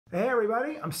Hey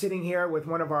everybody, I'm sitting here with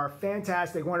one of our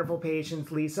fantastic, wonderful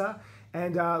patients, Lisa.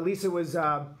 And Lisa was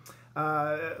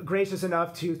gracious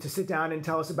enough to sit down and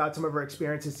tell us about some of her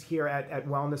experiences here at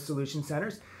Wellness Solution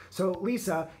Centers. So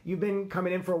Lisa, you've been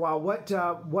coming in for a while.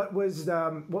 What was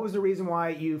the reason why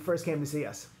you first came to see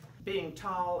us? Being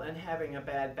tall and having a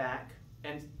bad back,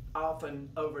 and often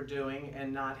overdoing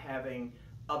and not having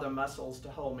other muscles to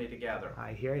hold me together.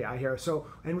 I hear you. I hear. So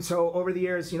over the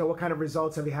years, what kind of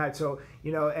results have you had? So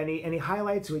any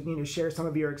highlights? Would share some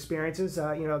of your experiences?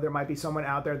 There might be someone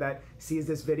out there that sees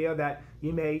this video that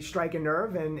you may strike a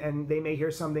nerve, and they may hear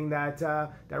something that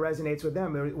resonates with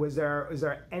them. Is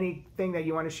there anything that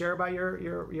you want to share about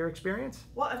your experience?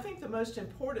 Well, I think the most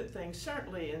important thing,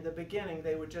 certainly in the beginning,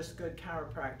 they were just good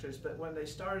chiropractors, but when they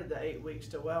started the 8 Weeks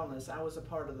to Wellness, I was a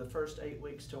part of the first 8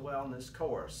 Weeks to Wellness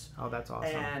course. Oh, that's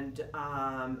awesome. And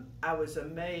I was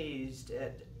amazed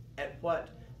at what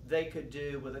they could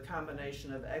do with a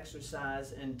combination of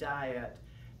exercise and diet.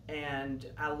 And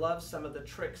I love some of the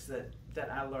tricks that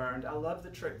I learned. I love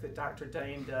the trick that Dr.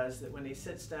 Dane does, that when he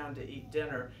sits down to eat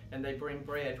dinner and they bring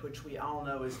bread, which we all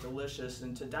know is delicious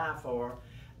and to die for,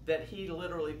 that he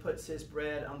literally puts his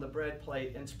bread on the bread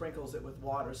plate and sprinkles it with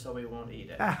water so he won't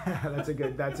eat it. That's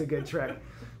a good trick.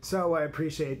 So I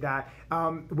appreciate that.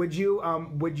 Would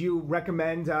you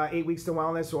recommend 8 Weeks to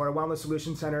Wellness or Wellness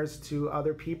Solution Centers to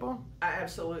other people? I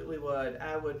absolutely would.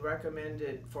 I would recommend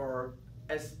it for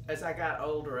as I got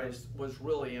older. It was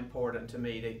really important to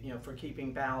me to for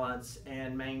keeping balance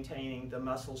and maintaining the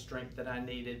muscle strength that I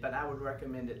needed. But I would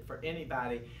recommend it for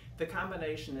anybody. The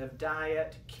combination of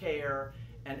diet, care,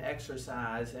 and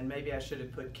exercise, and maybe I should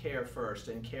have put care first,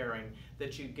 and caring,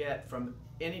 that you get from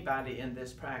anybody in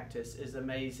this practice is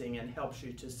amazing and helps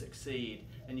you to succeed.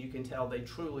 And you can tell they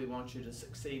truly want you to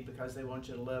succeed because they want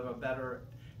you to live a better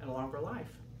and longer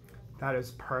life. That is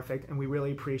perfect, and we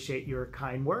really appreciate your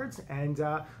kind words, and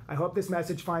I hope this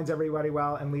message finds everybody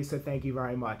well. And Lisa, thank you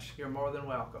very much. You're more than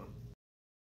welcome.